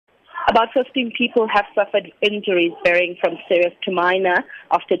About 15 people have suffered injuries varying from serious to minor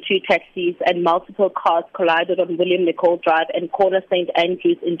after two taxis and multiple cars collided on William Nicol Drive and Corner St.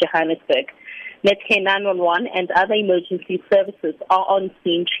 Andrews in Johannesburg. Netcare 911 and other emergency services are on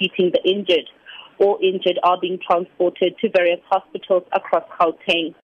scene treating the injured. All injured are being transported to various hospitals across Gauteng.